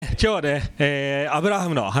日はね、アブラハ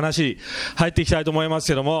ムの話入っていきたいと思います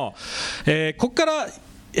けども、ここから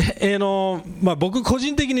僕個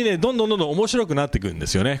人的にねどんどん面白くなっていくんで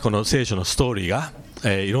すよね。この聖書のストーリーが、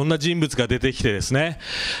いろんな人物が出てきてですね、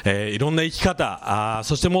いろんな生き方、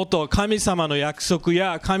そしてもっと神様の約束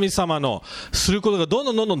や神様のすることが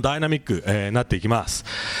どんどんダイナミック、なっていきます。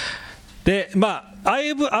で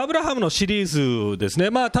アブラハムのシリーズですね、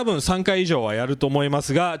多分3回以上はやると思いま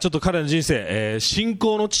すが、ちょっと彼の人生、信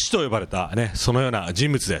仰の父と呼ばれた、ね、そのような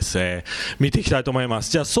人物です。見ていきたいと思いま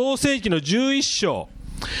す。じゃあ創世記の11章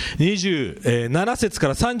27節か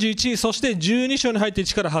ら31、そして12章に入って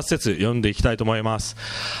1から8節読んでいきたいと思います。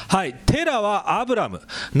はい、テラはアブラム、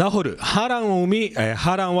ナホル、ハランを生み、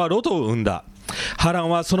ハランはロトを生んだ。ハラ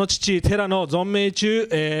ンはその父テラの存命中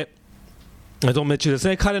です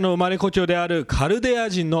ね、彼の生まれ故郷であるカルデ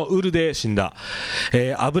ア人のウルで死んだ。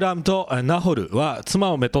アブラムとナホルは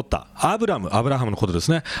妻をめとった。アブラハムのことで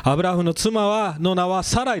すね。アブラハムの妻の名は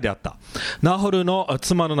サライであった。ナホルの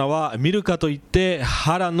妻の名はミルカといって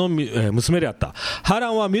ハランの娘であった。ハラ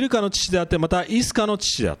ンはミルカの父であって、またイスカの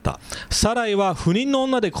父であった。サライは不妊の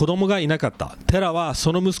女で子供がいなかった。テラは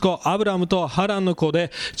その息子アブラムとハランの子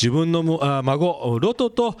で、自分の孫ロ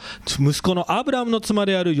トと息子のアブラムの妻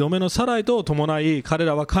である嫁のサライと伴い、彼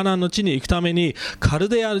らはカナンの地に行くためにカル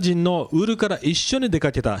デア人のウルから一緒に出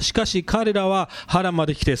かけた。しかし彼らはハランま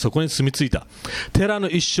で来てそこに住み着いた。テラの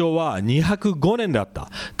一生は205年であった。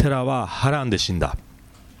テラはハランで死んだ。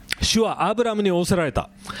主はアブラムに仰せられ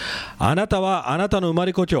た。あなたはあなたの生ま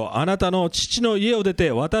れ故郷、あなたの父の家を出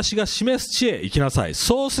て私が示す地へ行きなさい。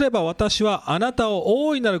そうすれば私はあなたを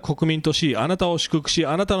大いなる国民とし、あなたを祝福し、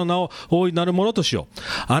あなたの名を大いなるものとしよう。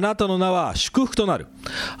あなたの名は祝福となる。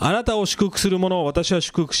あなたを祝福する者を私は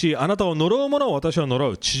祝福し、あなたを呪う者を私は呪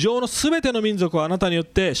う。地上のすべての民族はあなたによっ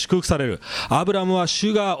て祝福される。アブラムは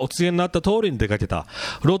主がお告げになった通りに出かけた。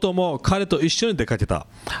ロトも彼と一緒に出かけた。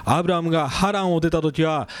アブラムがハランを出た時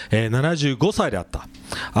は75歳であった。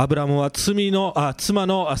アブラムは妻の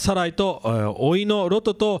サライと甥のロ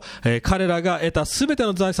トと彼らが得たすべて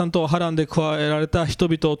の財産とハランで加えられた人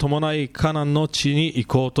々を伴い、カナンの地に行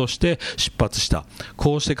こうとして出発した。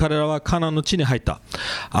こうして彼らはカナンの地に入った。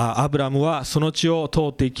アブラムはその地を通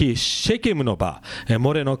って行き、シェケムの場、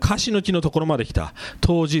モレのカシの木のところまで来た。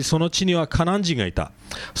当時その地にはカナン人がいた。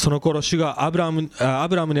その頃主がアブラムに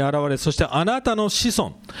現れ、そしてあなたの子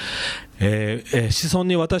孫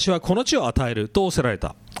に私はこの地を与えると仰せられ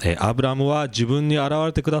た。アブラムは自分に現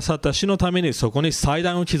れてくださった主のためにそこに祭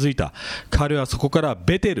壇を築いた。彼はそこから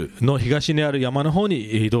ベテルの東にある山の方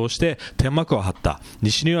に移動して天幕を張った。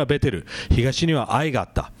西にはベテル、東にはアイがあっ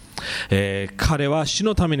た。彼は主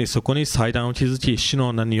のためにそこに祭壇を築き、主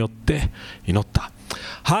の名によって祈った。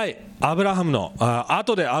はい、アブラハムの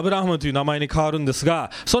後でアブラハムという名前に変わるんです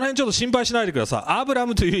が、その辺ちょっと心配しないでください。アブラ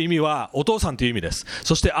ムという意味はお父さんという意味です。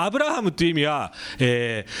そしてアブラハムという意味は、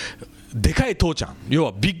でかい父ちゃん、要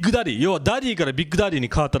はビッグダディ、要はダディからビッグダディに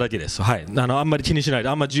変わっただけです。はい、あんまり気にしないで、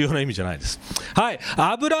あんまり重要な意味じゃないです。はい、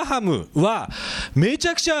アブラハムはめち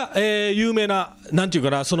ゃくちゃ、有名な、なんていうか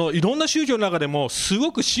な、そのいろんな宗教の中でもす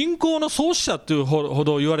ごく信仰の創始者というほ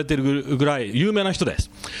ど言われているぐらい有名な人で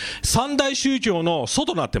す。三大宗教の祖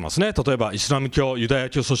となってますね。例えばイスラム教、ユダヤ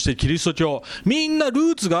教、そしてキリスト教、みんなル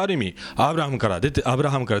ーツがある意味アブラハムから出て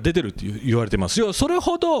るって言われています。要はそれ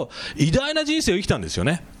ほど偉大な人生を生きたんですよ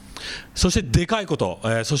ね。そしてでかいこと、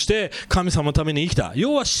そして神様のために生きた。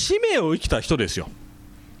要は使命を生きた人ですよ。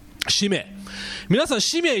使命、皆さん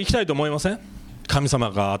使命生きたいと思いません？神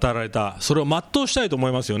様が与えられたそれを全うしたいと思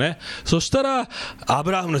いますよね。そしたらア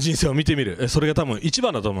ブラハムの人生を見てみる、それが多分一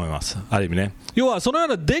番だと思います。ある意味ね、要はそのよう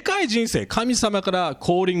なでかい人生、神様から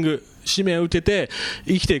コーリング、使命を受けて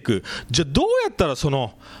生きていく。じゃあどうやったらそ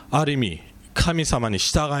のある意味神様に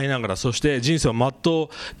従いながら、そして人生を全う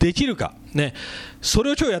できるか、ね、そ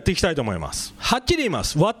れを今日やっていきたいと思います。はっきり言いま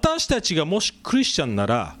す。私たちがもしクリスチャンな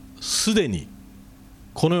らすでに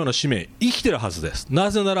このような使命生きてるはずです。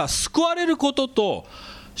なぜなら救われることと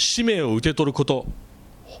使命を受け取ること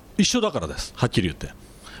一緒だからです。はっきり言って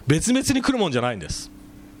別々に来るもんじゃないんです。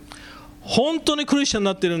本当にクリスチャンに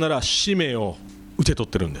なっているなら使命を受け取っ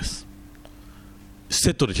てるんです。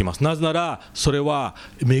セットできます。なぜならそれは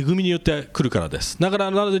恵みによって来るからです。なの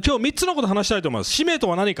で今日3つのことを話したいと思います。使命と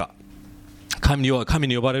は何か、神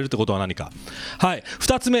に呼ばれるってことは何か。はい、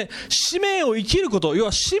2つ目、使命を生きること、要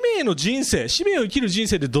は使命の人生、使命を生きる人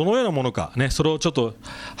生ってどのようなものか、ね、それをちょっと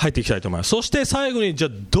入っていきたいと思います。そして最後にじゃ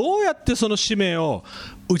あどうやってその使命を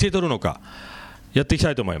受け取るのかやっていき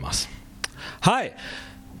たいと思います。はい、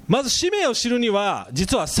まず使命を知るには、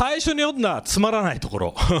実は最初に読んだつまらないとこ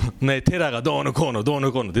ろ、ね、テラがどうのこうのどう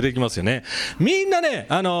のこうの出てきますよね。みんなね、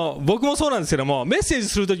僕もそうなんですけども、メッセージ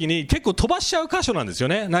するときに結構飛ばしちゃう箇所なんですよ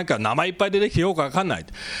ね。なんか名前いっぱい出てきてよくわかんない。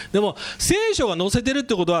でも聖書が載せてるっ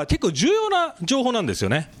てことは結構重要な情報なんですよ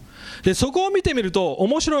ね。でそこを見てみると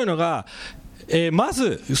面白いのが、ま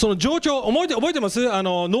ずその状況覚えてます？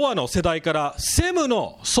ノアの世代からセム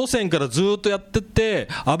の祖先からずっとやってって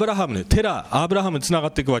アブラハムにつなが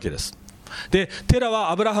っていくわけです。でテラ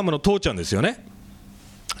はアブラハムの父ちゃんですよね。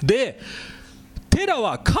でテラ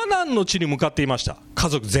はカナンの地に向かっていました。家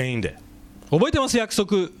族全員で覚えてます？約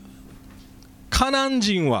束。カナ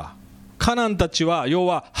ンたちは、要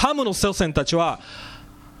はハムの祖先たちは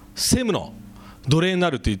セムの奴隷にな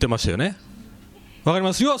るって言ってましたよね。わかり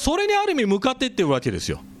ます？要はそれにある意味向かっていってるわけです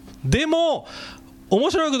よ。でも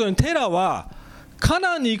面白いことにテラはカ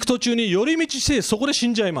ナンに行く途中に寄り道してそこで死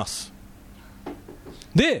んじゃいます。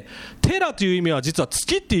でテラという意味は実は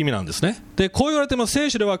月っていう意味なんですね。でこう言われてます。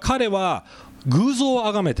聖書では彼は偶像を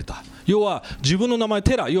崇めてた。要は自分の名前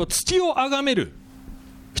テラ、要は月を崇める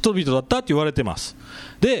人々だったって言われてます。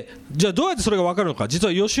でじゃあどうやってそれが分かるのか。実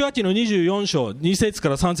はヨシュア記の24章2節か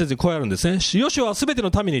ら3節にこうやるんですね。ヨシュアはすべて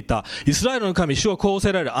の民に言った。イスラエルの神主はこうお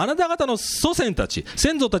せられる。あなた方の祖先たち、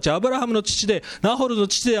先祖たち、アブラハムの父でナホルの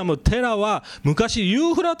父であるテラは昔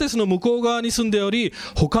ユーフラテスの向こう側に住んでおり、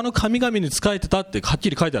他の神々に仕えてたってはっき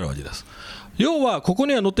り書いてあるわけです。要はここ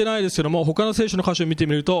には載ってないですけども、他の聖書の箇所を見て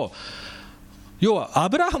みると、要はア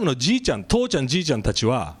ブラハムのじいちゃん、父ちゃん、じいちゃんたち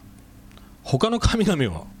は他の神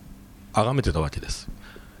々を崇めてたわけです。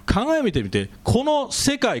考えてみて、この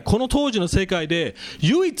世界、この当時の世界で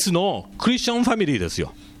唯一のクリスチャンファミリーです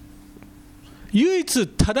よ。唯一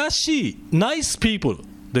正しいナイスピープル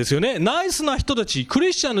ですよね。ナイスな人たち、ク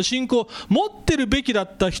リスチャンの信仰を持ってるべきだ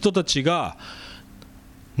った人たちが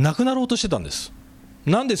亡くなろうとしてたんです。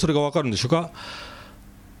なんでそれが分かるんでしょうか。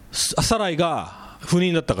サライが不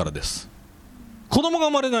妊だったからです。子供が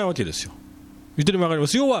生まれないわけですよ。言ってるの分かりま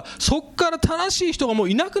す。要はそこから正しい人がもう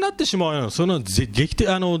いなくなってしまうような、その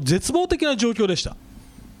絶望的な状況でした。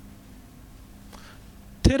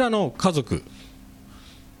テラの家族、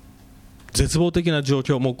絶望的な状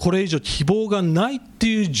況、もうこれ以上希望がないって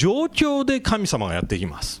いう状況で神様がやってき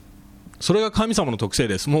ます。それが神様の特性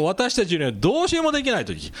です。もう私たちにはどうしようもできない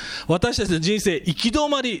とき、私たちの人生行き止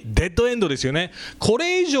まり、デッドエンドですよね。こ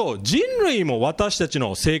れ以上人類も私たち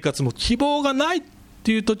の生活も希望がないっ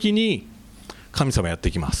ていうときに神様やって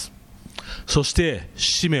きます。そして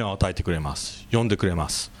使命を与えてくれます。呼んでくれま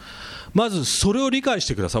す。まずそれを理解し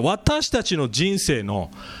てください。私たちの人生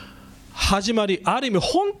の始まり、ある意味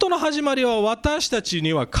本当の始まりは、私たち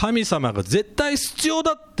には神様が絶対必要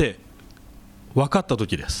だって分かった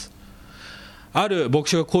時です。ある牧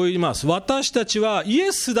師がこう言います。私たちはイ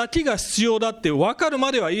エスだけが必要だって分かる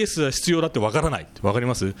まではイエスが必要だって分からない。分かり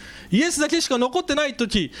ます？イエスだけしか残ってない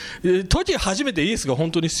時初めてイエスが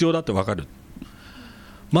本当に必要だって分かる。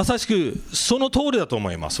まさしくその通りだと思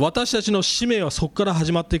います。私たちの使命はそこから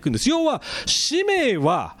始まっていくんです。要は使命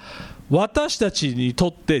は私たちにと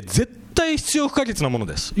って絶対必要不可欠なもの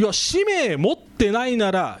です。要は使命持ってない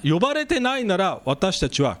なら、呼ばれてないなら、私た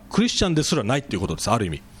ちはクリスチャンですらないということです。ある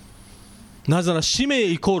意味。なぜなら使命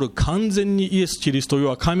イコール完全にイエス・キリスト、要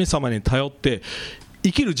は神様に頼って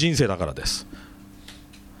生きる人生だからです。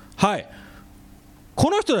はい、こ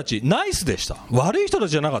の人たちナイスでした。悪い人た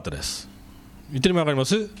ちじゃなかったです。言ってる意味分かりま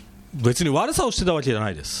す？別に悪さをしてたわけじゃな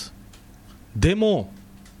いです。でも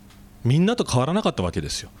みんなと変わらなかったわけで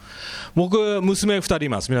すよ。僕娘2人い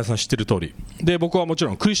ます。皆さん知ってる通りで、僕はもち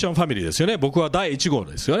ろんクリスチャンファミリーですよね。僕は第1号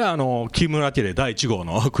ですよね。木村家で第1号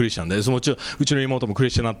のクリスチャンです。もちろんうちの妹もクリ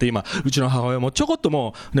スチャンになって、今うちの母親もちょこっと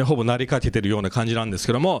もう、ね、ほぼなりかけてるような感じなんです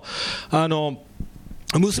けども、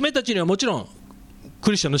娘たちにはもちろん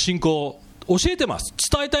クリスチャンの信仰を教えてます。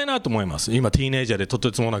伝えたいなと思います。今ティーネイジャーでと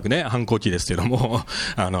てつもなくね、反抗期ですけども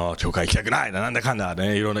教会行きたくないなんだかんだ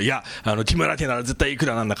ね、いろんな、いや木村家なら絶対行く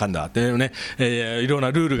らなんだかんだってね、いろん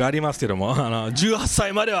なルールがありますけども、18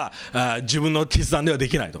歳までは自分の決断ではで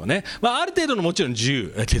きないとかね、ある程度のもちろん自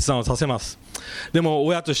由決断をさせます。でも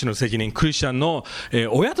親としての責任、クリスチャンの、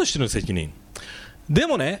親としての責任で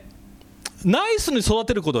もね、ナイスに育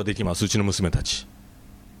てることができます。うちの娘たち、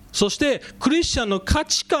そしてクリスチャンの価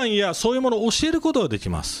値観やそういうものを教えることができ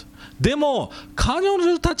ます。でも彼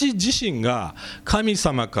女たち自身が神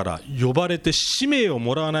様から呼ばれて使命を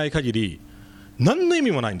もらわない限り何の意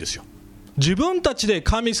味もないんですよ。自分たちで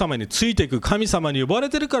神様についていく、神様に呼ばれ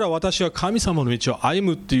てるから私は神様の道を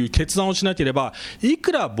歩むっていう決断をしなければ、い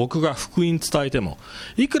くら僕が福音伝えても、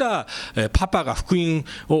いくらパパが福音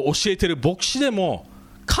を教えてる牧師でも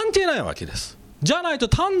関係ないわけです。じゃないと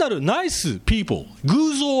単なるナイスピーポー、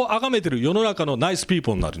偶像を崇めている世の中のナイスピー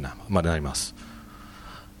ポーになります。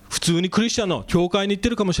普通にクリスチャンの教会に行って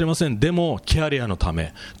るかもしれません。でもキャリアのた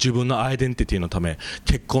め、自分のアイデンティティのため、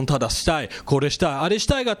結婚ただしたい、これしたい、あれし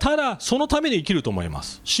たいがただそのために生きると思いま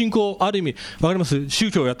す。信仰、ある意味わかります？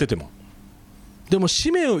宗教をやってても。でも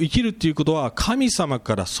使命を生きるっていうことは、神様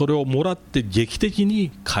からそれをもらって劇的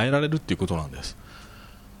に変えられるっていうことなんです。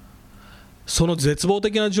その絶望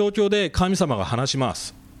的な状況で神様が話しま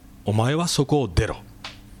す。お前はそこを出ろ、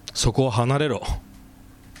そこを離れろ。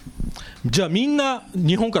じゃあみんな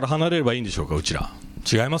日本から離れればいいんでしょうか？うちら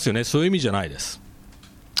違いますよね。そういう意味じゃないです。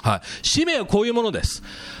はい、使命はこういうものです。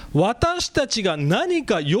私たちが何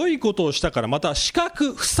か良いことをしたから、また資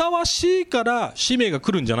格ふさわしいから使命が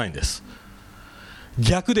来るんじゃないんです。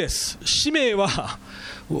逆です。使命は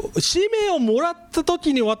使命をもらった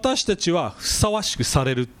時に私たちはふさわしくさ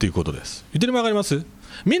れるっていうことです。言ってるの分かります？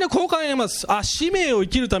みんなこう考えます。使命を生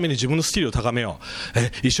きるために自分のスキルを高めよ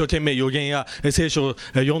う。一生懸命予言や聖書を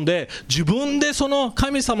読んで、自分でその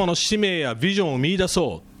神様の使命やビジョンを見出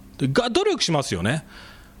そうが努力しますよね。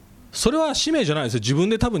それは使命じゃないです。自分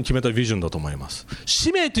で多分決めたビジョンだと思います。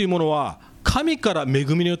使命というものは神から恵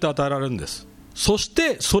みによって与えられるんです。そし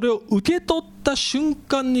てそれを受け取った瞬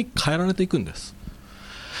間に変えられていくんです。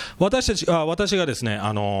私がですね、テ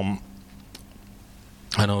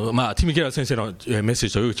ィム・ケラー先生のメッセー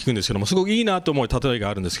ジをよく聞くんですけども、すごくいいなと思う例えが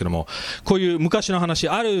あるんですけども、こういう昔の話、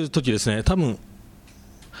ある時ですね、多分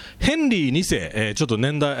ヘンリー2世、ちょっと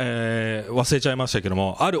年代、忘れちゃいましたけど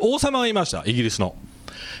も、ある王様がいました。イギリスの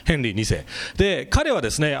ヘンリー2世で、彼は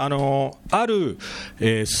ですね、ある、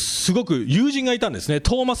すごく友人がいたんですね。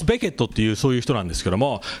トーマス・ベケットっていうそういう人なんですけど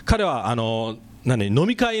も、彼は飲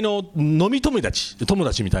み会の飲み友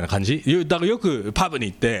達みたいな感じだから、よくパブに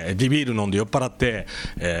行ってビール飲んで酔っ払って、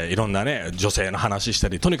いろんなね女性の話した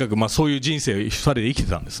り、とにかくそういう人生を2人で生きて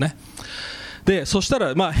たんですね。でそした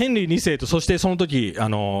ら、ヘンリー2世と、そしてその時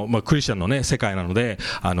クリスチャンの、ね、世界なので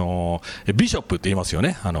ビショップって言いますよ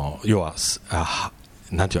ね。要は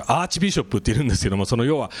なんていうアーチビショップって言うんですけども、その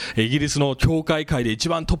要はイギリスの教会界で一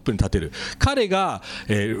番トップに立てる彼が、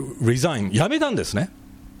リザイン辞めたんですね。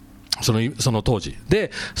その当時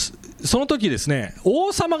で、その時ですね、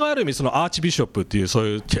王様がある意味そのアーチビショップっていう、そう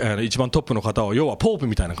いう一番トップの方を、要はポープ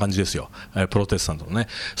みたいな感じですよ、プロテスタントのね、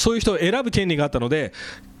そういう人を選ぶ権利があったので、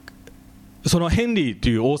そのヘンリーと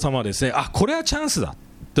いう王様はですね、これはチャンスだっ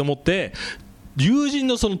て思って、友人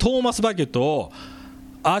のそのトーマス・バケットを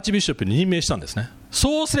アーチビショップに任命したんですね。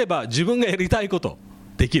そうすれば自分がやりたいこと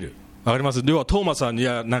できる。わかります？要はトーマスは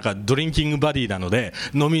なんかドリンキングバディなので、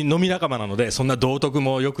飲み仲間なので、そんな道徳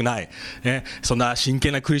も良くない、そんな真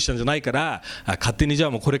剣なクリスチャンじゃないから、勝手にじゃあ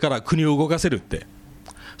もうこれから国を動かせるって、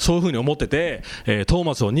そういうふうに思ってて、トー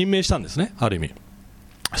マスを任命したんですね、ある意味。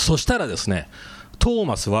そしたらですね、トー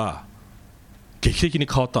マスは劇的に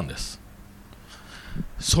変わったんです。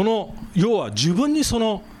要は自分に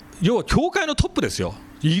要は教会のトップですよ、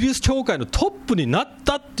イギリス教会のトップになっ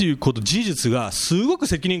たっていうこと、事実がすごく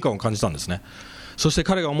責任感を感じたんですね。そして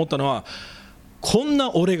彼が思ったのは、こん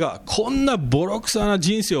なボロクソな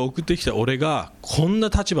人生を送ってきた俺がこんな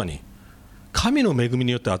立場に神の恵み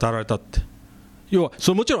によって与えられたって。要は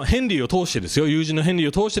もちろんヘンリーを通してですよ、友人のヘンリー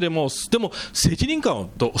を通してでも責任感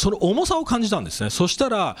とその重さを感じたんですね。そした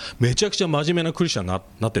らめちゃくちゃ真面目なクリスチャンに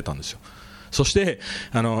なってたんですよ。そして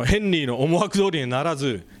ヘンリーの思惑通りになら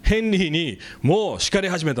ず、ヘンリーにもう叱り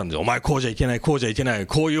始めたんです。お前こうじゃいけない、こうじゃいけない、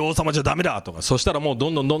こういう王様じゃダメだとか。そしたらもう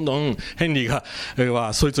どんどんヘンリー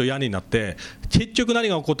はそいつを嫌になって、結局何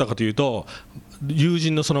が起こったかというと、友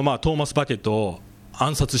人のトーマス・バケットを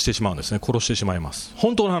暗殺してしまうんですね。殺してしまいます。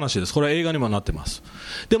本当の話です。これは映画にもなってます。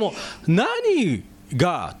でも何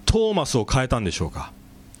がトーマスを変えたんでしょうか？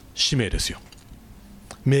使命ですよ。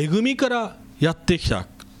恵みからやってきた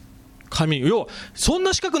神、要はそん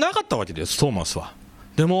な資格なかったわけです、トーマスは。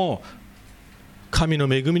でも神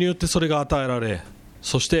の恵みによってそれが与えられ、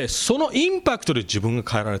そしてそのインパクトで自分が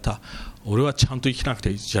変えられた。俺はちゃんと生きなくて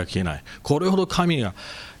いけない。これほど神が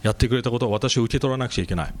やってくれたことを私は受け取らなくちゃい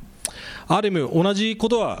けない。ある意味同じ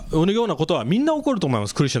ようなことはみんな起こると思いま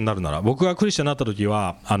す。クリスチャンになるなら。僕がクリスチャンになった時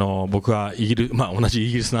は僕は同じイ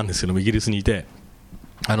ギリスなんですけども、イギリスにいて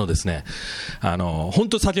ですね、本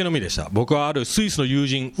当酒飲みでした。僕はあるスイスの友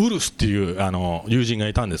人、ウルスっていう友人が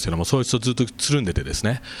いたんですけども、そいつとずっとつるんでてです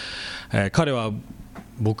ね、彼は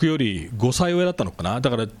僕より5歳上だったのかな。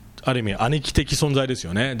だからある意味兄貴的存在です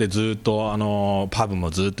よね。でずっとパブ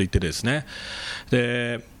もずっと行ってですね、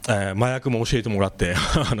で、麻薬も教えてもらって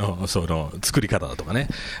その作り方だとかね、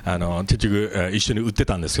結局、一緒に売って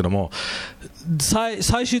たんですけども、最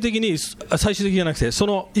終的じゃなくて、そ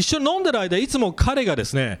の一緒に飲んでる間いつも彼がで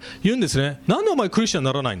すね言うんですね、なんでお前クリスチャンに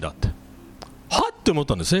ならないんだって。はって思っ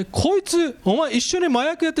たんですね。こいつお前一緒に麻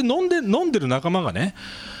薬やって飲んでる仲間がね、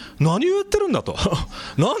何を言ってるんだと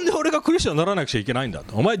なんで俺がクリスチャンにならなくちゃいけないんだ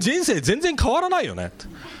と、お前人生全然変わらないよねって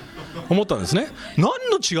思ったんですね。何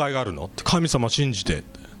の違いがあるのって、神様信じてっ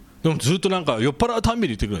て。でもずっとなんか酔っ払うたんび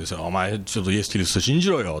に言ってくるんですよ。お前ちょっとイエス・キリスト信じ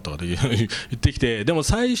ろよとかって言ってきて、でも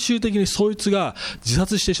最終的にそいつが自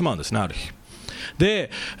殺してしまうんですね、ある日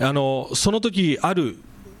で。その時ある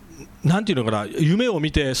なんていうのかな、夢を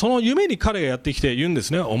見て、その夢に彼がやってきて言うんで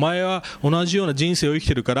すね。お前は同じような人生を生き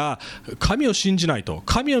てるから神を信じないと、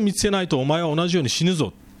神を見つけないとお前は同じように死ぬぞっ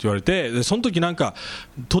て言われて、でその時なんか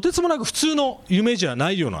とてつもなく普通の夢じゃな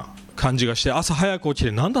いような感じがして、朝早く起き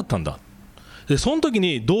て何だったんだ。でその時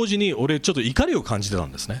に同時に俺ちょっと怒りを感じてた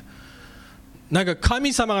んですね。なんか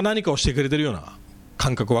神様が何かをしてくれてるような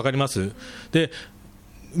感覚、分かります？で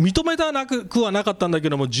認めたくはなかったんだけ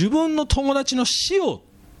ども、自分の友達の死を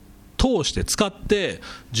通して使って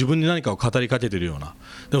自分に何かを語りかけているような。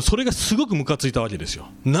でもそれがすごくムカついたわけですよ。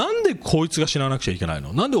なんでこいつが死ななくちゃいけない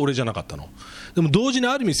の、なんで俺じゃなかったの。でも同時に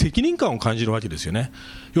ある意味責任感を感じるわけですよね。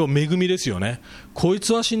要は恵みですよね。こい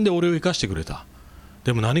つは死んで俺を生かしてくれた、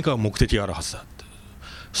でも何か目的があるはずだって。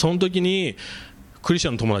その時にクリスチ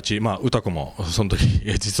ャンの友達、歌子もその時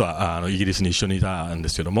実はイギリスに一緒にいたんで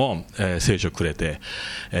すけども、聖書をくれて、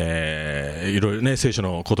いろいろね聖書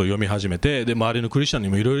のことを読み始めて、で周りのクリスチャンに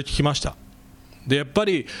もいろいろ聞きました。でやっぱ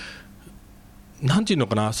りなんていうの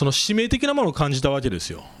かな、その使命的なものを感じたわけで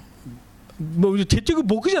すよ。結局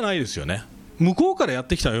僕じゃないですよね。向こうからやっ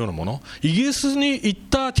てきたようなもの。イギリスに行っ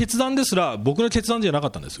た決断ですら僕の決断じゃなか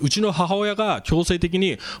ったんです。うちの母親が強制的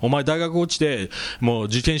に、お前大学落ちてもう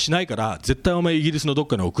受験しないから絶対お前イギリスのどっ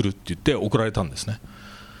かに送るって言って送られたんですね。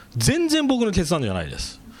全然僕の決断じゃないで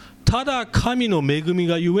す。ただ神の恵み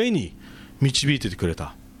がゆえに導いててくれ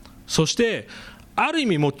た。そしてある意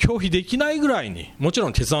味もう拒否できないぐらいに、もちろ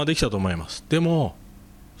ん決断はできたと思います。でも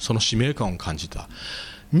その使命感を感じた。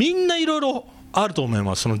みんないろいろあると思い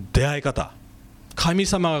ます。その出会い方、神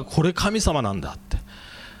様がこれ神様なんだって。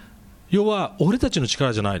要は俺たちの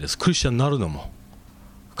力じゃないです。クリスチャンになるのも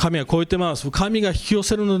神はこう言ってます。神が引き寄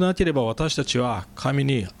せるのでなければ私たちは神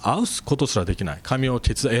に会うことすらできない。神を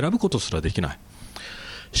選ぶことすらできない。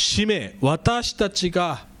使命、私たち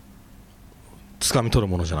が掴み取る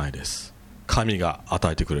ものじゃないです。神が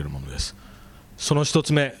与えてくれるものです。その一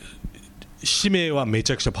つ目、使命はめち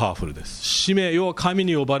ゃくちゃパワフルです。使命、要は神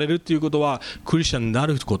に呼ばれるということはクリスチャンにな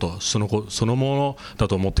ること、そのものだ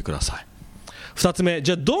と思ってください。二つ目、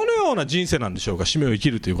じゃあどのような人生なんでしょうか、使命を生き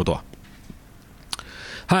るということは。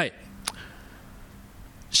はい、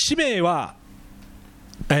使命は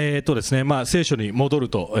ですね、聖書に戻る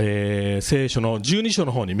と、聖書の12章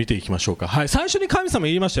の方に見ていきましょうか。はい、最初に神様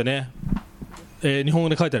言いましたよね。日本語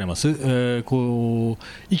で書いてあります、こう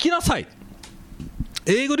生きなさい。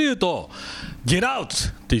英語で言うと Get out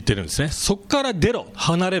って言ってるんですね。そこから出ろ、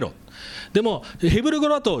離れろ。でもヘブル語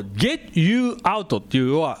だと Get you out ってい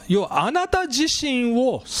うのは、要はあなた自身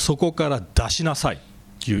をそこから出しなさいっ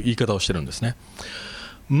ていう言い方をしてるんですね。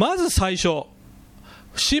まず最初、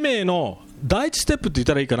使命の第一ステップって言っ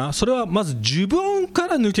たらいいかな。それはまず自分か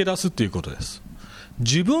ら抜け出すっていうことです。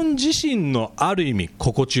自分自身のある意味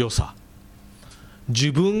心地よさ、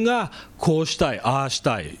自分がこうしたい、ああし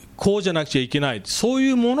たい、こうじゃなくちゃいけない、そう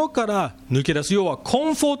いうものから抜け出す。要はコ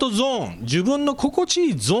ンフォートゾーン、自分の心地い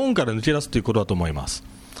いゾーンから抜け出すということだと思います。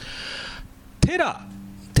テ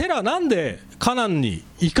ラなんでカナンに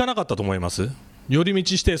行かなかったと思います？寄り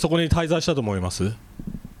道してそこに滞在したと思います？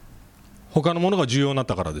他のものが重要になっ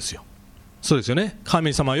たからですよ。そうですよね。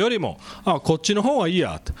神様よりもこっちの方がいい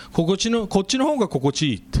やって、こっちの方が心地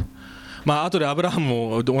いいって。後でアブラハム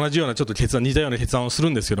も同じようなちょっと似たような決断をす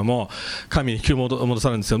るんですけども、神に引き戻さ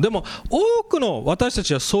れるんですよ。でも多くの私た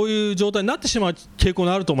ちはそういう状態になってしまう傾向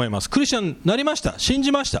があると思います。クリスチャンになりました、信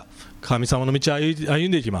じました、神様の道を歩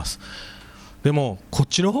んでいきます。でもこっ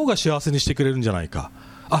ちの方が幸せにしてくれるんじゃないか、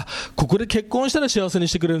ここで結婚したら幸せに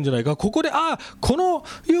してくれるんじゃないか、ここでこの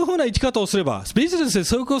いう風な生き方をすれば、ビジネスで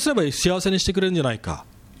そういうことをすれば幸せにしてくれるんじゃないか、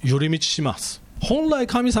寄り道します。本来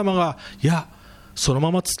神様がその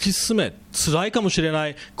まま突き進め、辛いかもしれな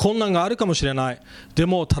い、困難があるかもしれない、で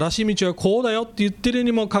も正しい道はこうだよって言ってる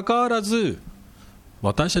にもかかわらず、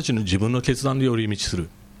私たちの自分の決断で寄り道する。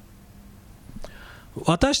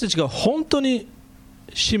私たちが本当に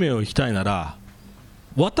使命を生きたいなら、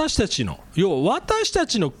私たちの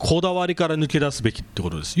こだわりから抜け出すべきってこ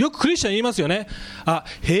とです。よくクリスチャン言いますよね。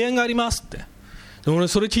平安がありますって。で俺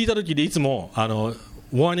それ聞いた時でいつもワ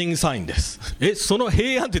ーニングサインです。その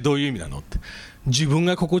平安ってどういう意味なのって。自分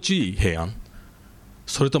が心地いい平安、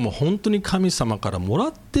それとも本当に神様からもら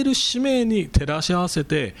ってる使命に照らし合わせ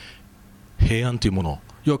て平安というもの、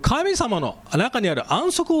要は神様の中にある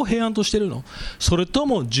安息を平安としているの、それと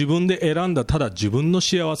も自分で選んだただ自分の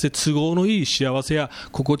幸せ、都合のいい幸せや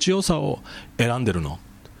心地よさを選んでるの、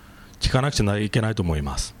聞かなくちゃいけないと思い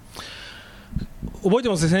ます。覚えて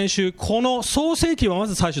ますね、先週この創世記はま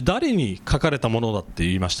ず最初誰に書かれたものだって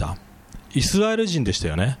言いました。イスラエル人でした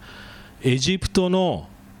よね。エジプトの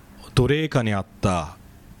奴隷下にあった、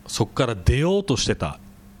そこから出ようとしてた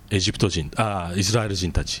イスラエル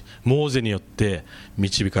人たち、モーゼによって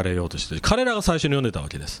導かれようとして、彼らが最初に読んでたわ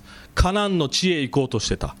けです。カナンの地へ行こうとし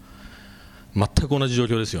てた、全く同じ状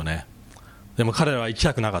況ですよね。でも彼らは行き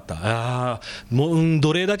たくなかった。もう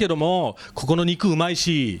奴隷だけどもここの肉うまい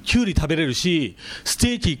し、キュウリ食べれるし、ス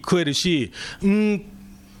テーキ食えるし、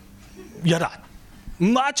やだ、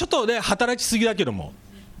ちょっとね働きすぎだけども、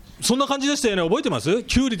そんな感じでしたよね。覚えてます？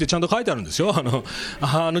キュウリってちゃんと書いてあるんですよ。キ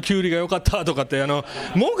ュウリが良かったとかって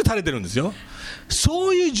文句垂れてるんですよ。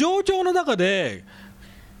そういう状況の中で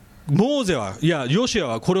モーゼは、ヨシュア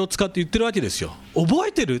はこれを使って言ってるわけですよ。覚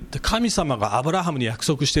えてるって。神様がアブラハムに約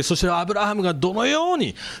束して、そしてアブラハムがどのよう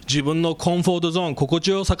に自分のコンフォートゾーン、心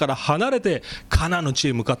地よさから離れてカナンの地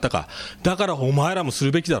へ向かったか。だからお前らもす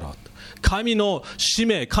るべきだろう、神の使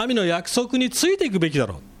命、神の約束についていくべきだ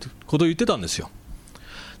ろうってことを言ってたんですよ。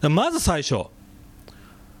まず最初、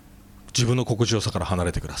自分の心地よさから離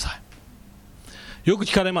れてください。よく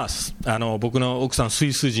聞かれます。僕の奥さんス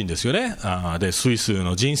イス人ですよね。でスイス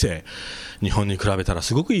の人生、日本に比べたら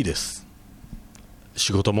すごくいいです。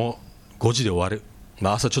仕事も5時で終わる、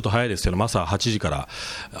朝ちょっと早いですけど朝8時から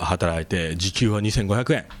働いて、時給は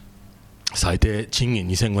2500円、最低賃金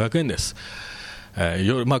2500円です。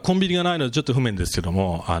コンビニがないのでちょっと不便ですけど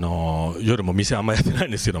も、夜も店あんまりやってない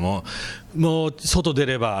んですけども、もう外出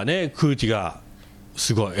ればね、空気が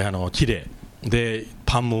すごい綺麗で、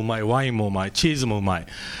パンもうまい、ワインもうまい、チーズもうまい、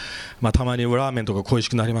たまにラーメンとか恋し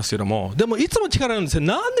くなりますけども、でもいつも聞かれるんですよ。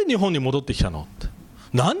なんで日本に戻ってきたのって。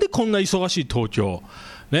なんでこんな忙しい東京、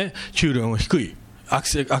ね、給料も低い、アク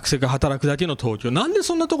セが働くだけの東京、なんで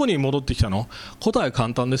そんなところに戻ってきたの。答えは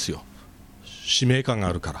簡単ですよ。使命感が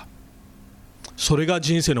あるから。それが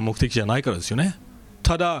人生の目的じゃないからですよね。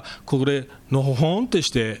ただここでのほほんってし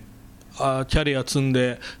てキャリア積ん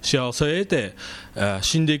で幸せを得て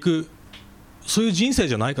死んでいく、そういう人生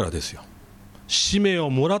じゃないからですよ。使命を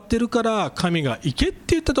もらってるから神が行けっ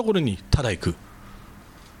て言ったところにただ行く。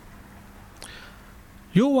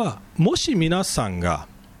要はもし皆さんが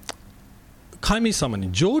神様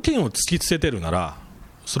に条件を突きつけてるなら、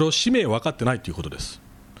それを使命分かってないということです。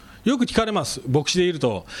よく聞かれます。牧師でいる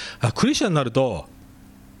と、クリスチャンになると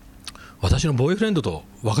私のボーイフレンドと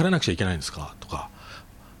別れなくちゃいけないんですかとか、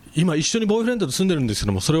今一緒にボーイフレンドと住んでるんですけ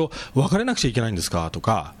どもそれを別れなくちゃいけないんですかと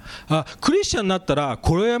か、クリスチャンになったら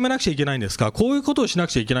これをやめなくちゃいけないんですか、こういうことをしな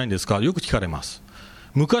くちゃいけないんですか、よく聞かれます。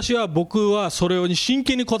昔は僕はそれに真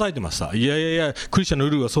剣に答えてました。いやクリスチャンの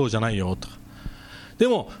ルールはそうじゃないよと。で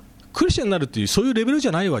もクリスチャンになるっていうそういうレベルじ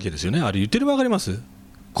ゃないわけですよね。あれ言ってるの分かります？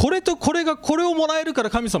これとこれがこれをもらえるから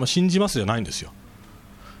神様信じますじゃないんですよ。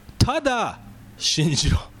ただ信じ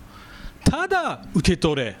ろ、ただ受け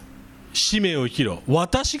取れ、使命を生きろ、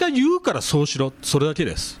私が言うからそうしろ、それだけ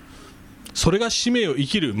です。それが使命を生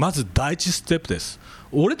きるまず第一ステップです。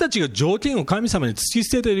俺たちが条件を神様に突き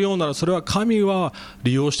捨てているようなら、それは神は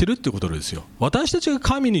利用しているということですよ。私たちが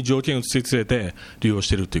神に条件を突きつけて利用し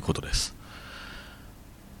ているということです。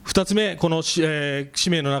2つ目、この使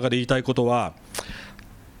命の中で言いたいことは、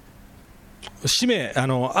使命、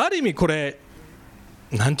ある意味これ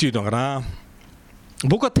なんていうのかな、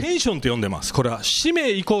僕はテンションと呼んでます。これは使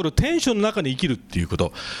命イコールテンションの中に生きるっていうこ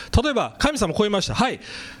と。例えば神様こう言いました。はい、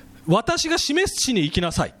私が示す地に行き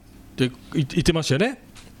なさいって言ってましたよね。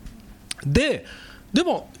で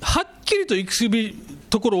もはっきりと行く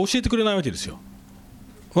ところを教えてくれないわけですよ。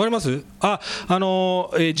わかります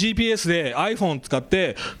？GPS で iPhone 使っ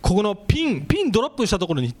てここのピンドロップしたと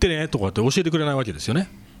ころに行ってねとかって教えてくれないわけですよね。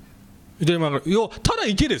でただ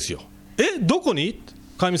行けですよ。どこに？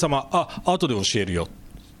神様、後で教えるよ。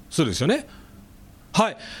そうですよね。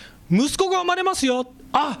はい、息子が生まれますよ。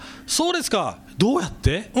そうですか。どうやっ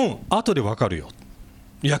て？後で分かるよ。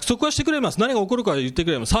約束はしてくれます。何が起こるか言って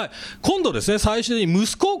くれます。はい、今度ですね、最終的に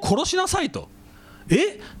息子を殺しなさいと。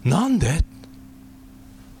なんで？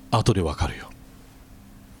後で分かるよ。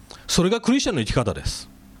それがクリスチャンの生き方です。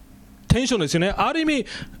テンションですよね。ある意味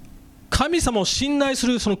神様を信頼す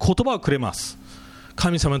るその言葉をくれます。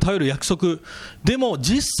神様に頼る約束。でも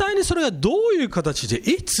実際にそれがどういう形で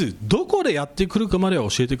いつどこでやってくるかまでは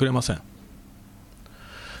教えてくれません。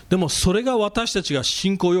でもそれが私たちが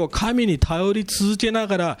信仰、要は神に頼り続けな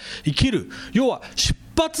がら生きる、要は出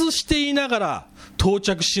発していながら到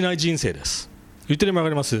着しない人生です。言ってる意味わか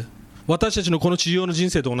ります？私たちのこの地上の人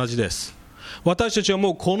生と同じです。私たちは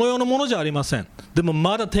もうこの世のものじゃありません。でも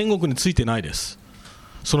まだ天国についてないです。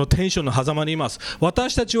そのテンションの狭間にいます。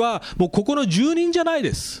私たちはもうここの住人じゃない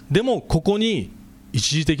です。でもここに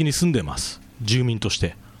一時的に住んでます。住民とし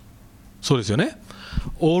て。そうですよね。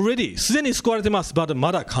already すでに救われてます。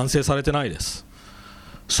まだ完成されてないです。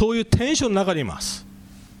そういうテンションの中にいます。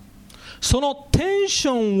そのテンシ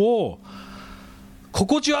ョンを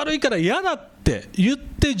心地悪いから嫌だって言っ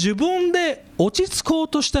て自分で落ち着こう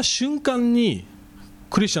とした瞬間に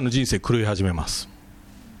クリスチャンの人生狂い始めます。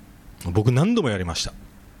僕何度もやりました。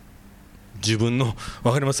自分の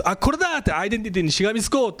分かります、これだってアイデンティティにしがみつ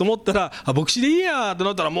こうと思ったら、牧師でいいやと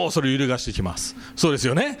なったらもうそれ揺るがしてきます。そうです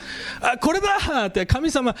よね。これだって神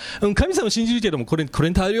様信じるけどもこれに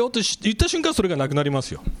頼るよと言った瞬間それがなくなりま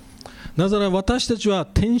すよ。なぜなら私たちは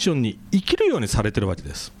テンションに生きるようにされてるわけ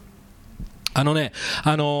です。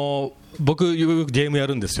僕よくゲームや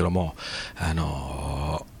るんですけども、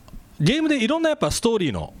ゲームでいろんなやっぱストー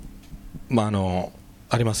リーの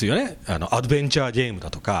ありますよね。アドベンチャーゲーム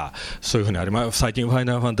だとかそういうふうにあります。最近ファイ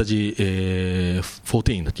ナルファンタジー、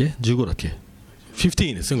14だっけ15だっけ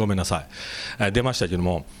15ですね、ごめんなさい、出ましたけど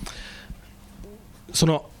も、そ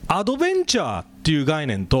のアドベンチャーっていう概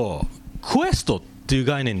念とクエストっていう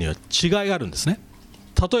概念には違いがあるんですね。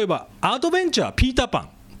例えばアドベンチャー、ピーター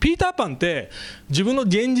パンって自分の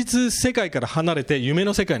現実世界から離れて夢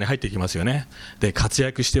の世界に入っていきますよね。で活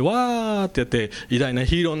躍してわーってやって偉大な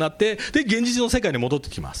ヒーローになって、で現実の世界に戻って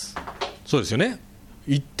きます。そうですよね。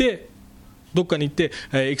どっかに行って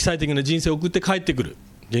エキサイティングな人生を送って帰ってくる、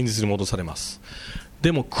現実に戻されます。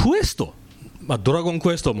でもクエスト、ドラゴン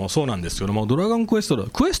クエストもそうなんですけども、ドラゴンクエス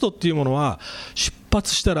トっていうものは出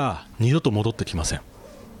発したら二度と戻ってきません。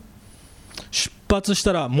出発し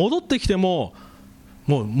たら戻ってきても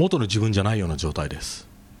もう元の自分じゃないような状態です。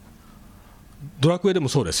ドラクエでも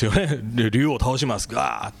そうですよね。竜を倒します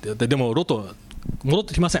ガーってやって、でもロト戻っ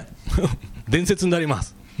てきません伝説になりま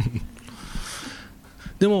す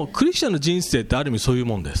でもクリスチャンの人生ってある意味そういう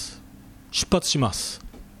もんです。出発します。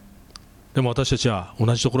でも私たちは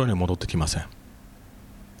同じところには戻ってきません。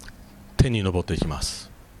天に昇っていきます。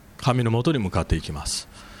神の元に向かっていきます。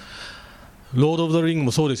ロード・オブ・ザ・リング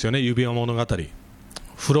もそうですよね。指輪物語、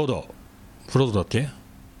フロードだっけ、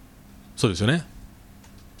そうですよね。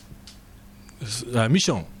ミッ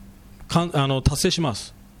ション達成しま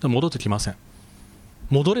す。でも戻ってきません。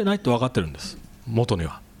戻れないって分かってるんです。元に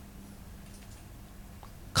は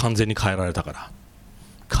完全に変えられたから、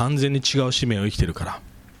完全に違う使命を生きてるから。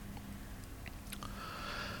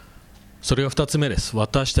それが2つ目です。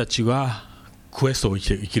私たちはクエストを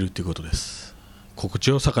生きるということです。心地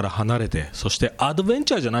よさから離れて、そしてアドベン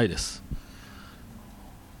チャーじゃないです。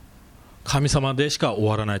神様でしか終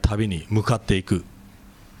わらない旅に向かっていく。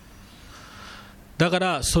だか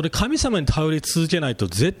らそれ神様に頼り続けないと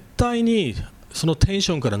絶対にそのテン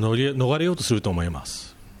ションから逃れようとすると思いま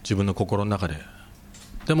す。自分の心の中で。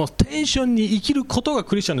でもテンションに生きることが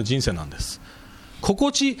クリスチャンの人生なんです。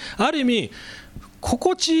ある意味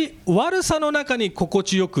心地悪さの中に心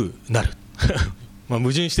地よくなる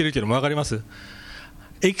矛盾してるけども分かります？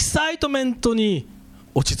エキサイトメントに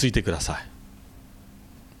落ち着いてください。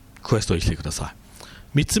クエストを生きてくださ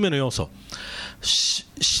い。3つ目の要素、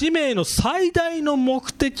使命の最大の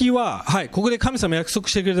目的は、ここで神様約束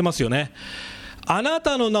してくれてますよね。あな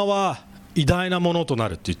たの名は偉大なものとな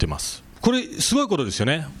るって言ってます。これすごいことですよ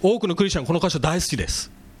ね。多くのクリスチャンこの箇所大好きで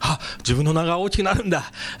す。自分の名が大きくなるん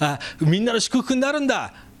だ、みんなの祝福になるん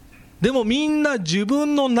だ。でもみんな自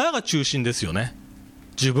分の名が中心ですよね。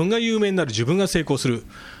自分が有名になる、自分が成功する。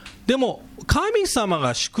でも神様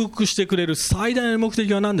が祝福してくれる最大の目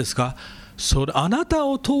的は何ですか？あなた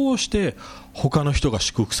を通して他の人が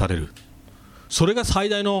祝福される。それが最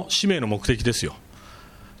大の使命の目的ですよ。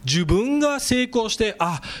自分が成功して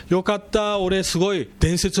よかった俺すごい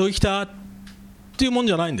伝説を生きたっていうもん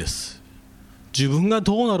じゃないんです。自分が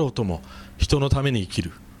どうなろうとも人のために生き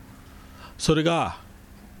る。それが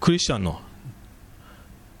クリスチャンの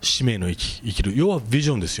使命の生きる、要はビジ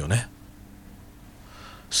ョンですよね。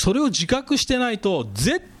それを自覚してないと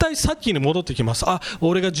絶対さっきに戻ってきます。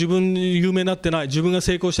俺が自分に有名になってない、自分が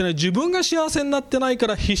成功してない、自分が幸せになってないか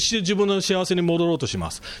ら必死で自分の幸せに戻ろうとしま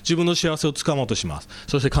す。自分の幸せをつかもうとします。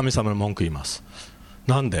そして神様の文句言います。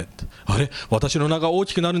なんで？あれ、私の名が大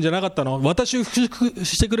きくなるんじゃなかったの？私を祝福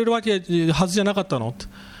してくれるわけはずじゃなかったの？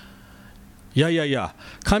いやいやいや、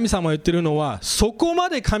神様が言ってるのは、そこま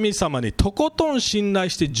で神様にとことん信頼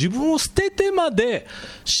して自分を捨ててまで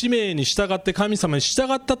使命に従って神様に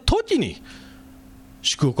従った時に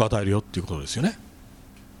祝福を与えるよっていうことですよね。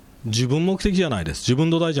自分目的じゃないです。自分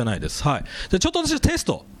土台じゃないです。はい。でちょっと私テス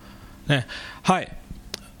ト、ね、はい。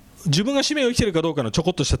自分が使命を生きているかどうかのちょこ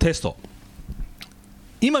っとしたテスト。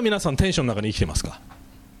今皆さんテンションの中に生きてますか？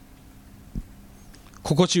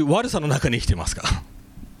心地悪さの中に生きてますか？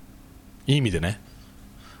いい意味でね。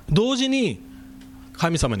同時に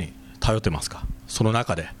神様に頼ってますか？その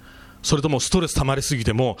中で。それともストレス溜まりすぎ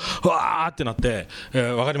てもわーってなって、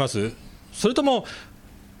わかります？それとも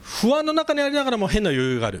不安の中にありながらも変な余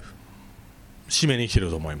裕がある使命に生きている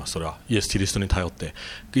と思います。それはイエス・キリストに頼って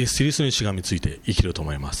イエス・キリストにしがみついて生きると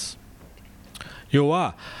思います。要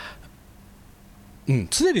は、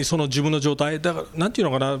常にその自分の状態だから、なんていう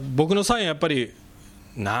のかな、僕のサインはやっぱり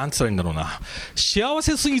なんつったらいいんだろうな、幸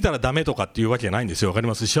せすぎたらダメとかっていうわけじゃないんですよ。わかり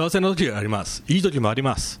ます？幸せな時があります。いい時もあり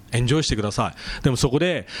ます。エンジョイしてください。でもそこ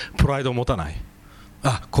でプライドを持たない。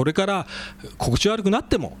これから心地悪くなっ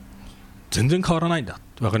ても全然変わらないんだ。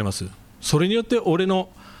わかります？それによって俺の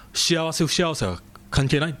幸せ不幸せは関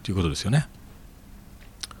係ないということですよね。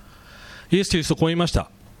イエス・キリストこう言いました。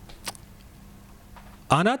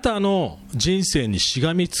あなたの人生にし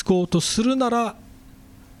がみつこうとするなら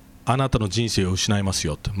あなたの人生を失います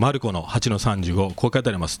よと。マルコの 8-35 こう書いて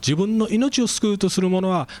あります。自分の命を救うとする者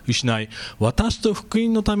は失い、私と福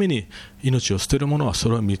音のために命を捨てる者はそ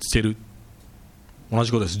れを見つける。同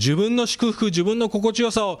じことです。自分の祝福、自分の心地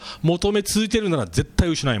よさを求め続けるなら絶対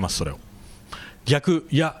失います。それを逆、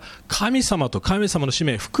いや神様と神様の使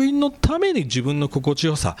命、福音のために自分の心地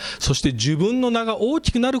よさ、そして自分の名が大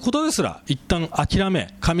きくなることですら一旦諦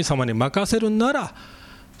め神様に任せるなら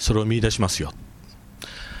それを見出しますよ。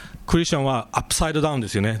クリスチャンはアップサイドダウンで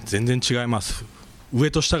すよね。全然違います。上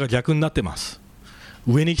と下が逆になってます。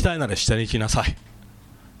上に行きたいなら下に行きなさい。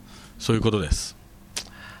そういうことです。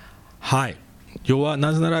はい。要は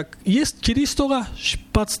なぜならイエス・キリストが出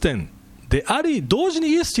発点であり、同時に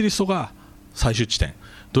イエス・キリストが最終地点。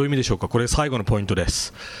どういう意味でしょうか。これ最後のポイントで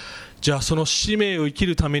す。じゃあその使命を生き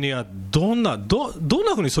るためにはどんな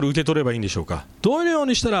ふうにそれを受け取ればいいんでしょうか。どのよう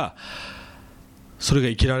にしたらそれが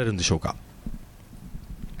生きられるんでしょうか。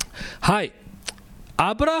はい。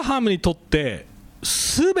アブラハムにとって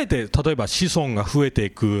すべて、例えば子孫が増えて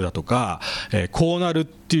いくだとか、こうなるっ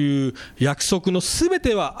ていう約束のすべ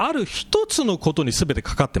てはある一つのことにすべて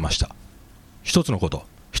かかってました。一つのこと、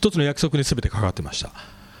一つの約束にすべてかかってました。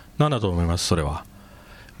何だと思います？それは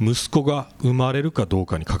息子が生まれるかどう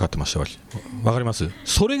かにかかってましたわけ。わかります？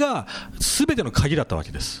それが全ての鍵だったわ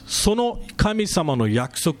けです。その神様の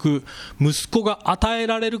約束、息子が与え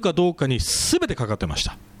られるかどうかに全てかかってまし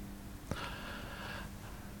た。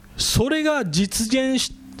それが実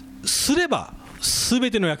現すれば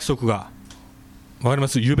全ての約束が、わかりま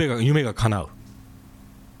す？夢が叶う。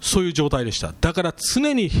そういう状態でした。だから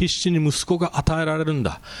常に必死に息子が与えられるん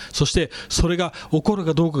だ。そしてそれが起こる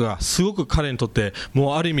かどうかがすごく彼にとって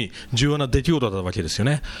もうある意味重要な出来事だったわけですよ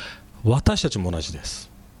ね。私たちも同じです。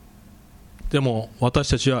でも私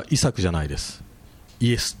たちはイサクじゃないです。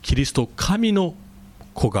イエス・キリスト神の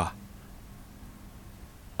子が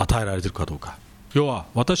与えられているかどうか。要は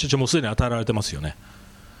私たちもすでに与えられてますよね。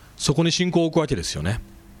そこに信仰を置くわけですよね。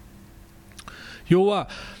要は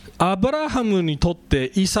アブラハムにとっ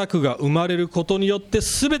てイサクが生まれることによって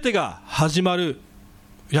全てが始まる、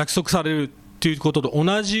約束されるということと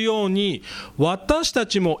同じように、私た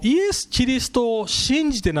ちもイエス・キリストを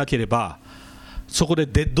信じてなければそこで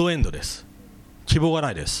デッドエンドです。希望が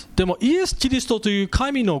ないです。でもイエス・キリストという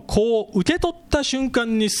神の子を受け取った瞬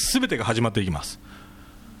間に全てが始まっていきます。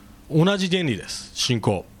同じ原理です。信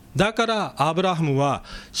仰だからアブラハムは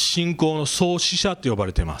信仰の創始者と呼ば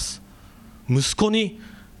れています。息子に、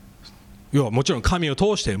要はもちろん神を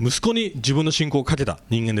通して息子に自分の信仰をかけた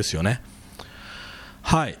人間ですよね。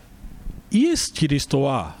はい。イエス・キリスト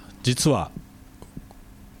は実は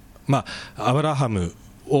アブラハム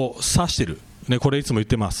を指している、ね、これいつも言っ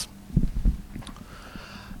てます。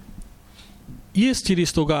イエス・キリ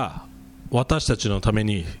ストが私たちのため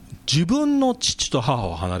に自分の父と母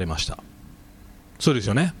を離れました。そうです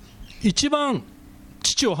よね。一番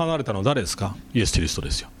父を離れたのは誰ですか？イエス・キリスト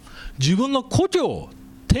ですよ。自分の故郷を、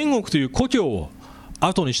天国という故郷を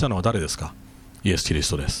後にしたのは誰ですか？イエス・キリス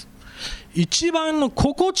トです。一番の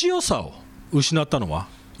心地よさを失ったのは、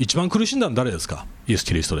一番苦しんだのは誰ですか？イエス・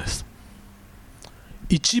キリストです。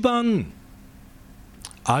一番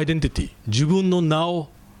アイデンティティ、自分の名を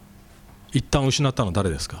一旦失ったのは誰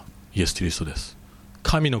ですか？イエス・キリストです。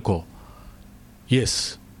神の子イエ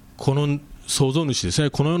ス、この創造主ですね、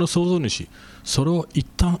この世の創造主、それを一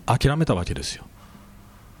旦諦めたわけですよ。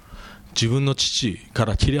自分の父か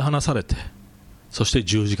ら切り離されて、そして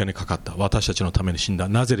十字架にかかった。私たちのために死んだ。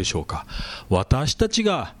なぜでしょうか。私たち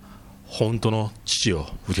が本当の父を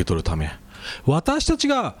受け取るため、私たち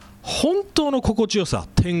が本当の心地よさ、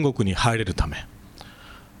天国に入れるため、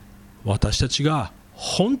私たちが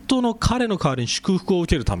本当の彼の代わりに祝福を受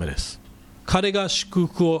けるためです。彼が祝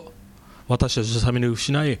福を私たちのために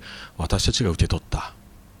失い、私たちが受け取った。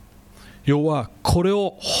要はこれ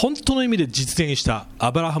を本当の意味で実現した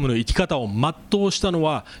アブラハムの生き方を全うしたの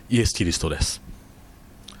はイエス・キリストです。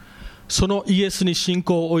そのイエスに信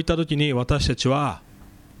仰を置いたときに、私たちは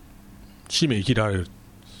使命生きられる、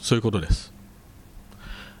そういうことです。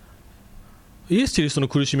イエス・キリストの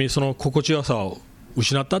苦しみ、その心地よさを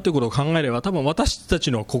失ったということを考えれば、多分私た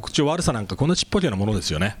ちの心地悪さなんかこんなちっぽけなもので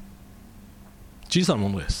すよね。小さなも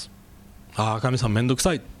のです。ああ、神様めんどく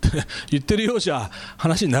さいって言ってるようじゃ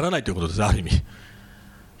話にならないということです。ある意味、い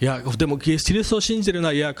やでもイエス・キリストを信じてるの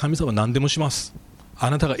は、いや神様は何でもします。あ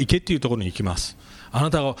なたが行けっていうところに行きます。あな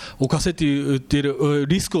たが犯せって言っている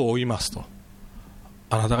リスクを負いますと、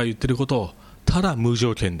あなたが言っていることをただ無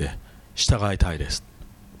条件で従いたいです。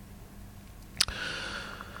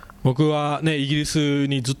僕はね、イギリス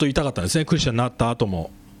にずっといたかったんですね。クリスチャンになった後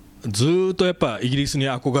もずっとやっぱイギリスに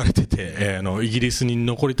憧れてて、イギリスに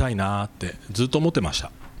残りたいなってずっと思ってまし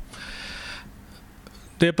た。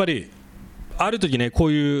でやっぱりある時ね、こ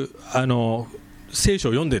ういう聖書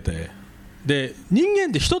を読んでて、で人間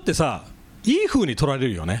って人ってさ、いい風に捉えれ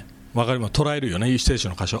るよね。わかります。捉えるよね、聖書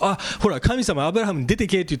の箇所。あ、ほら神様アブラハムに出て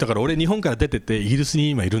けって言ったから、俺日本から出てってイギリス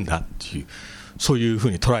に今いるんだっていう、そういう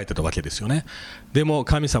風に捉えてたわけですよね。でも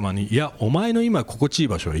神様に、いやお前の今心地いい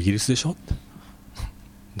場所はイギリスでしょ、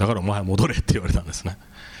だからお前は戻れって言われたんですね。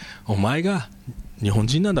お前が日本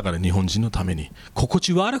人なんだから、日本人のために心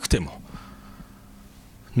地悪くても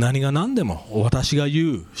何が何でも私が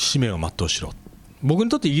言う使命を全うしろ。僕に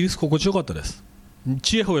とってイギリス心地よかったです。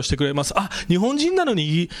知恵をしてくれます。あ、日本人なの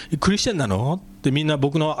にクリスチャンなのってみんな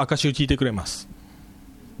僕の証を聞いてくれます。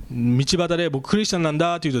道端で僕クリスチャンなん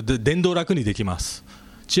だって言うと伝道楽にできます。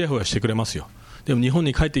知恵をしてくれますよ。でも日本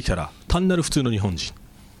に帰ってきたら単なる普通の日本人。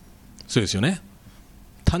そうですよね。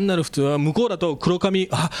単なる普通は、向こうだと黒髪、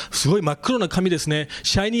あ、すごい真っ黒な髪ですね、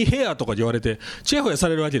シャイニーヘアとか言われてチヤホヤさ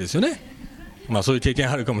れるわけですよね。まあそういう経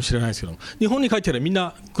験あるかもしれないですけども、日本に帰ってきたらみん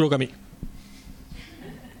な黒髪。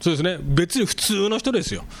そうですね、別に普通の人で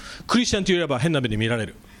すよ。クリスチャンといえば変な目で見られ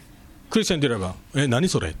る。クリスチャンといえば何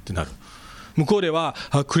それってなる。向こうでは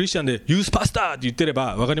クリスチャンでユースパスターって言ってれ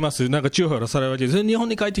ば分かります、なんかチヤホヤされるわけです。日本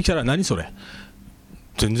に帰ってきたら何それ、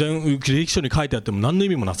全然履歴書に書いてあっても何の意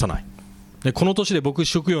味もなさない。でこの年で僕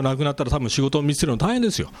職業なくなったら多分仕事を見つけるの大変で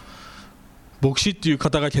すよ。牧師っていう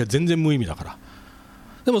肩書きは全然無意味だから。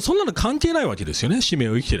でもそんなの関係ないわけですよね。使命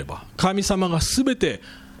を生きていれば神様が全て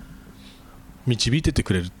導いてて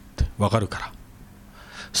くれるって分かるから、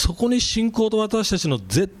そこに信仰と私たちの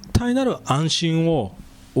絶対なる安心を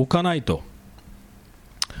置かないと、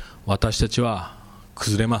私たちは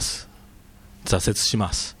崩れます。挫折し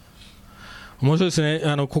ます。面白いです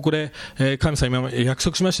ね。ここで、神様今約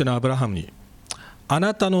束しましたね、アブラハムに。あ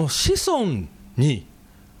なたの子孫に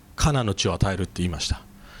カナンの地を与えるって言いました。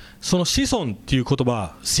その子孫っていう言葉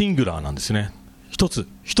はシングラーなんですね。一つ、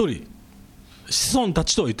一人、子孫た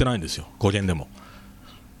ちとは言ってないんですよ。語源でも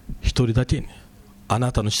一人だけ、あ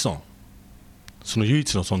なたの子孫、その唯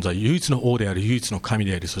一の存在、唯一の王である、唯一の神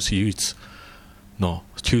であり、そして唯一の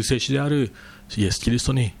救世主であるイエス・キリス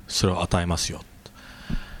トにそれを与えますよ。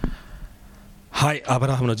はい、アブ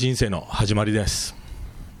ラハムの人生の始まりです。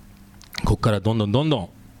ここからどんどん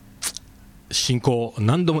信仰を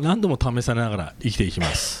何度も試されながら生きていきま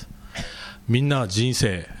す。みんなは人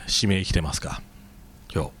生使命生きてますか？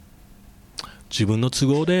今日自分の都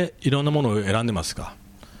合でいろんなものを選んでますか？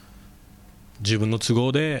自分の都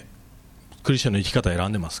合でクリスチャンの生き方を選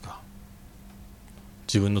んでますか？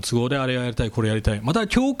自分の都合であれやりたいこれやりたい、また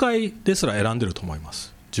教会ですら選んでると思いま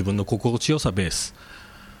す。自分の心地よさベース、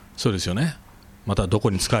そうですよね。またどこ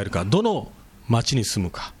に使えるか、どの町に住む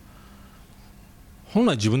か、本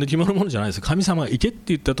来自分で決まるものじゃないです。神様が行けって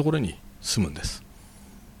言ったところに住むんです。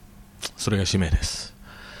それが使命です。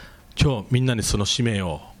今日みんなにその使命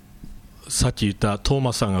を、さっき言ったトー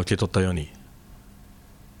マスさんが受け取ったように、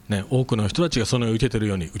ね、多くの人たちがその受けている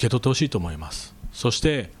ように受け取ってほしいと思います。そし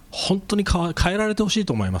て本当に変えられてほしい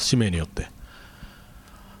と思います。使命によって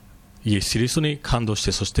イエス・キリストに感動し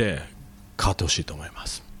て、そして変わってほしいと思いま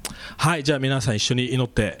す。はい、じゃあ皆さん一緒に祈っ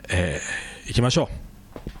て、いきましょ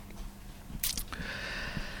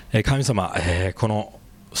う。神様、この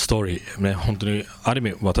ストーリー、ね、本当にある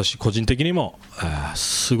意味私個人的にも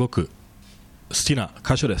すごく好きな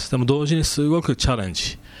箇所です。でも同時にすごくチャレン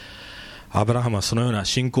ジ。アブラハムはそのような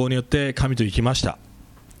信仰によって神と生きました。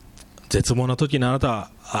絶望な時にあなた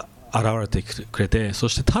は現れてくれて、そ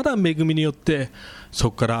してただ恵みによってそ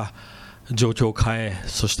こから状況を変え、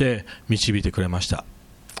そして導いてくれました。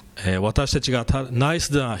私たちがナイ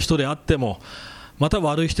スな人であっても、また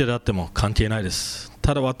悪い人であっても関係ないです。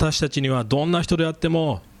ただ私たちにはどんな人であって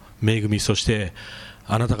も恵み、そして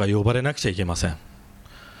あなたが呼ばれなくちゃいけません。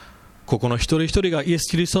ここの一人一人がイエス・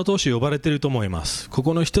キリストを通して呼ばれていると思います。こ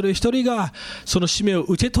この一人一人がその使命を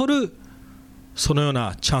受け取る、そのよう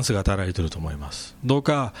なチャンスが与えられていると思います。どう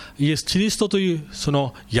かイエス・キリストというそ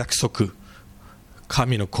の約束、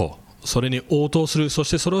神の子、それに応答する、そし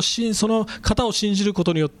てその方を信じるこ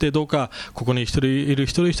とによって、どうかここにいる一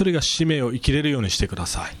人一人が使命を生きれるようにしてくだ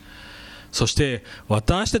さい。そして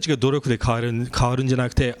私たちが努力で変わるんじゃな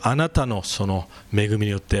くて、あなたのその恵みに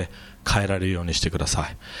よって変えられるようにしてくださ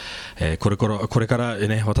い。これから、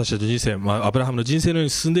ね、私たちの人生、アブラハムの人生のように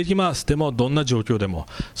進んでいきます。でもどんな状況でも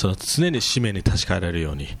その常に使命に立ち返られる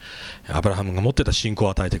ように、アブラハムが持っていた信仰を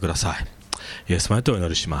与えてください。イエス様にお祈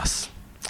りします。